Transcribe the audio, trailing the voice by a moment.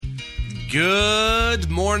Good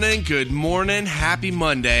morning, happy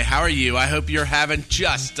Monday. How are you? I hope you're having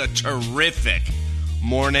just a terrific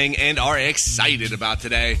morning and are excited about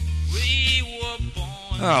today.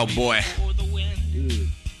 Oh boy.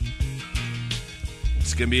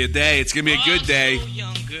 It's going to be a day. It's going to be a good day.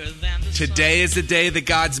 Today is the day that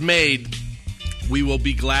God's made. We will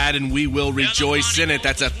be glad and we will rejoice in it.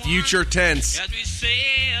 That's a future tense.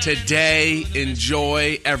 Today,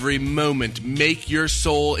 enjoy every moment. Make your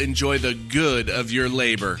soul enjoy the good of your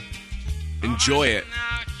labor. Enjoy it.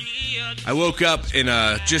 I woke up in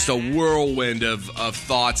just a whirlwind of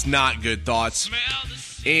thoughts, not good thoughts.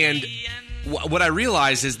 And what I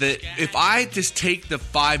realized is that if I just take the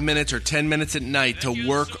 5 minutes or 10 minutes at night to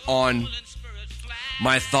work on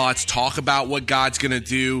my thoughts, talk about what God's going to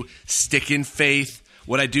do, stick in faith,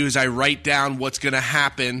 what I do is I write down what's going to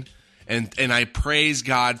happen. And I praise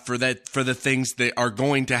God for that, for the things that are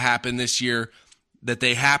going to happen this year, that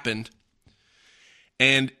they happened.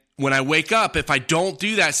 And when I wake up, if I don't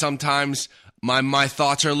do that sometimes, my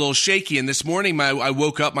thoughts are a little shaky. And this morning, I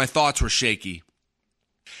woke up, my thoughts were shaky.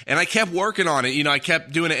 And I kept working on it. I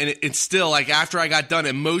kept doing it. And it's still like after I got done,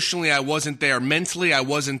 emotionally, I wasn't there. Mentally, I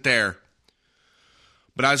wasn't there.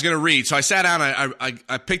 But I was going to read. So I sat down,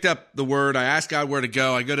 I picked up the word. I asked God where to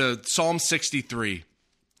go. I go to Psalm 63.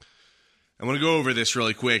 I want to go over this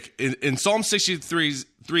really quick. In Psalm 63,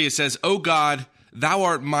 it says, "O God, thou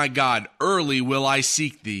art my God. Early will I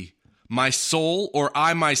seek thee. My soul, or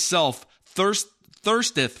I myself,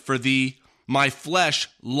 thirsteth for thee. My flesh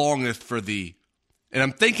longeth for thee." And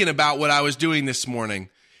I'm thinking about what I was doing this morning.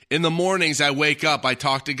 In the mornings, I wake up, I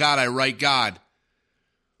talk to God, I write God.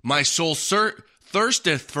 My soul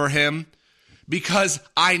thirsteth for him because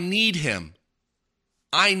I need him.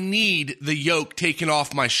 I need the yoke taken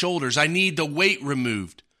off my shoulders. I need the weight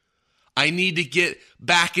removed. I need to get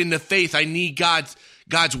back into faith. I need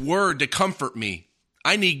God's word to comfort me.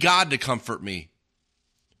 I need God to comfort me.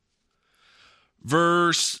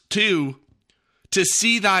 Verse 2, "To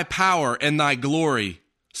see thy power and thy glory,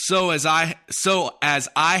 so as I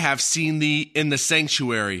have seen thee in the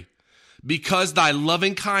sanctuary, because thy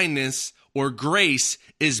loving kindness or grace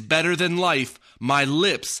is better than life, my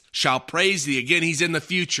lips shall praise thee." Again, he's in the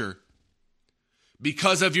future.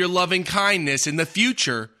 Because of your loving kindness in the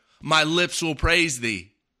future, my lips will praise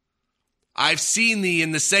thee. I've seen thee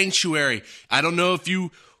in the sanctuary. I don't know if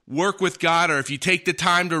you work with God or if you take the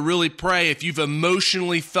time to really pray, if you've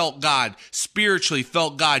emotionally felt God, spiritually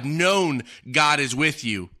felt God, known God is with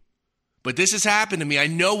you. But this has happened to me. I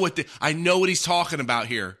know what he's talking about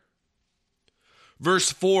here.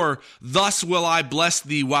 Verse 4, "Thus will I bless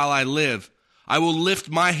thee while I live. I will lift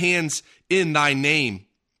my hands in thy name."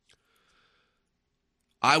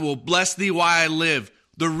 I will bless thee while I live.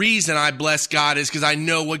 The reason I bless God is because I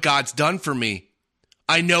know what God's done for me.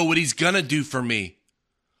 I know what he's going to do for me.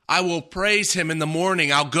 I will praise him in the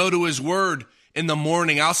morning. I'll go to his word in the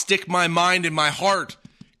morning. I'll stick my mind and my heart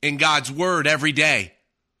in God's word every day.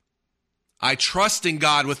 I trust in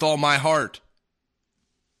God with all my heart.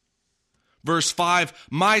 Verse 5,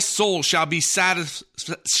 "My soul shall be satisfied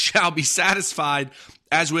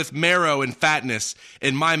as with marrow and fatness,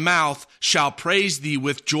 and my mouth shall praise thee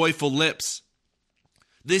with joyful lips."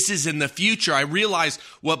 This is in the future. I realize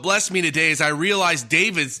what blessed me today is I realize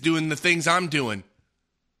David's doing the things I'm doing.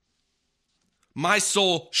 My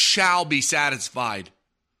soul shall be satisfied.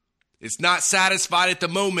 It's not satisfied at the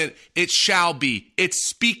moment. It shall be. It's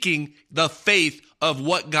speaking the faith of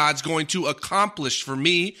what God's going to accomplish for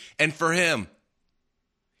me and for him.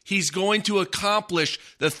 He's going to accomplish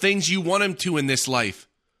the things you want him to in this life.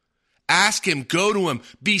 Ask him, go to him,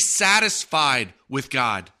 be satisfied with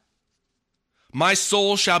God. My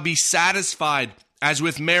soul shall be satisfied as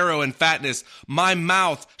with marrow and fatness. My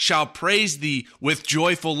mouth shall praise thee with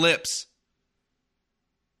joyful lips.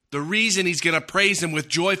 The reason he's going to praise him with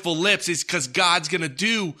joyful lips is because God's going to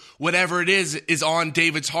do whatever it is on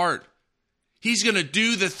David's heart. He's going to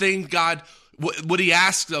do the thing what he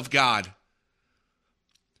asks of God.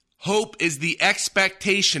 Hope is the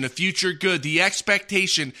expectation of future good, the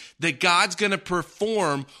expectation that God's going to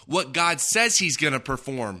perform what God says he's going to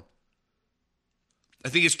perform. I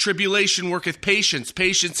think it's tribulation worketh patience,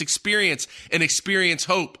 patience experience, and experience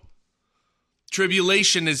hope.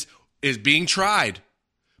 Tribulation is being tried.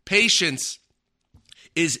 Patience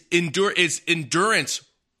is endurance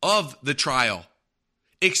of the trial.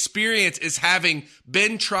 Experience is having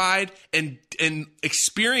been tried and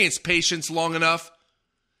experienced patience long enough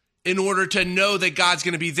in order to know that God's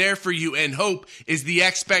going to be there for you. And hope is the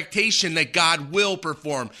expectation that God will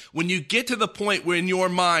perform. When you get to the point where in your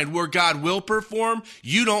mind where God will perform,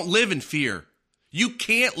 you don't live in fear. You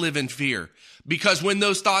can't live in fear Because when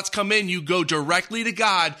those thoughts come in, you go directly to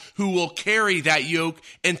God, who will carry that yoke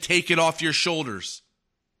and take it off your shoulders.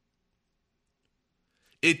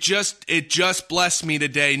 It just blessed me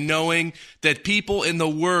today knowing that people in the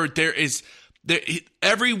Word,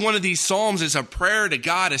 every one of these Psalms is a prayer to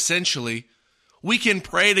God, essentially. We can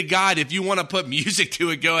pray to God. If you want to put music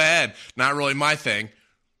to it, go ahead. Not really my thing.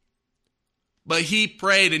 But he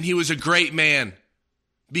prayed, and he was a great man.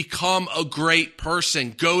 Become a great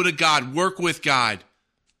person. Go to God. Work with God.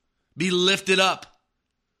 Be lifted up.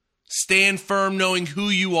 Stand firm knowing who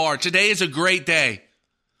you are. Today is a great day.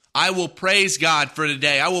 I will praise God for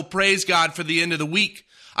today. I will praise God for the end of the week.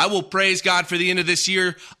 I will praise God for the end of this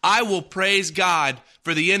year. I will praise God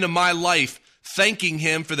for the end of my life, thanking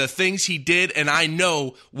him for the things he did, and I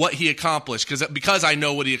know what he accomplished because I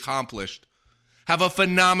know what he accomplished. Have a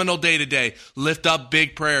phenomenal day today. Lift up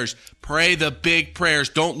big prayers. Pray the big prayers.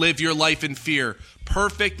 Don't live your life in fear.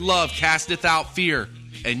 Perfect love casteth out fear,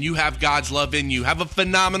 and you have God's love in you. Have a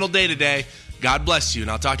phenomenal day today. God bless you,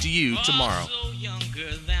 and I'll talk to you tomorrow. Also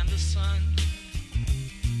younger than the sun.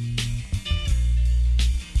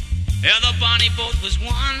 Yeah, the bonnie boat was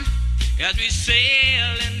one as we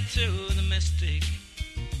sail into the mystic.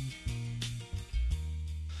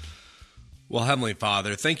 Well, Heavenly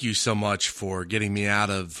Father, thank you so much for getting me out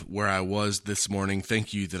of where I was this morning.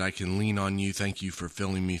 Thank you that I can lean on you. Thank you for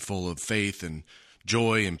filling me full of faith and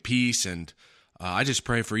joy and peace. And I just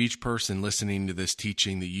pray for each person listening to this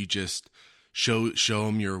teaching that you just show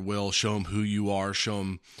them your will, show them who you are, show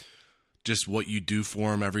them just what you do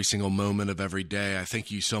for them every single moment of every day. I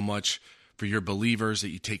thank you so much for your believers, that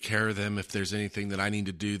you take care of them. If there's anything that I need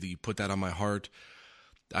to do, that you put that on my heart.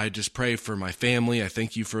 I just pray for my family. I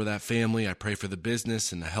thank you for that family. I pray for the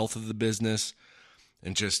business and the health of the business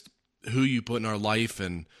and just who you put in our life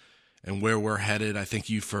and where we're headed. I thank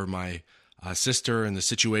you for my sister and the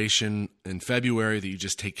situation in February, that you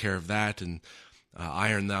just take care of that and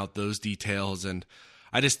iron out those details. And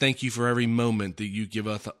I just thank you for every moment that you give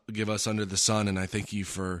us under the sun. And I thank you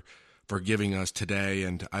for giving us today.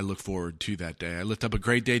 And I look forward to that day. I lift up a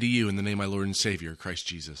great day to you in the name of my Lord and Savior, Christ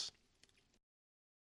Jesus.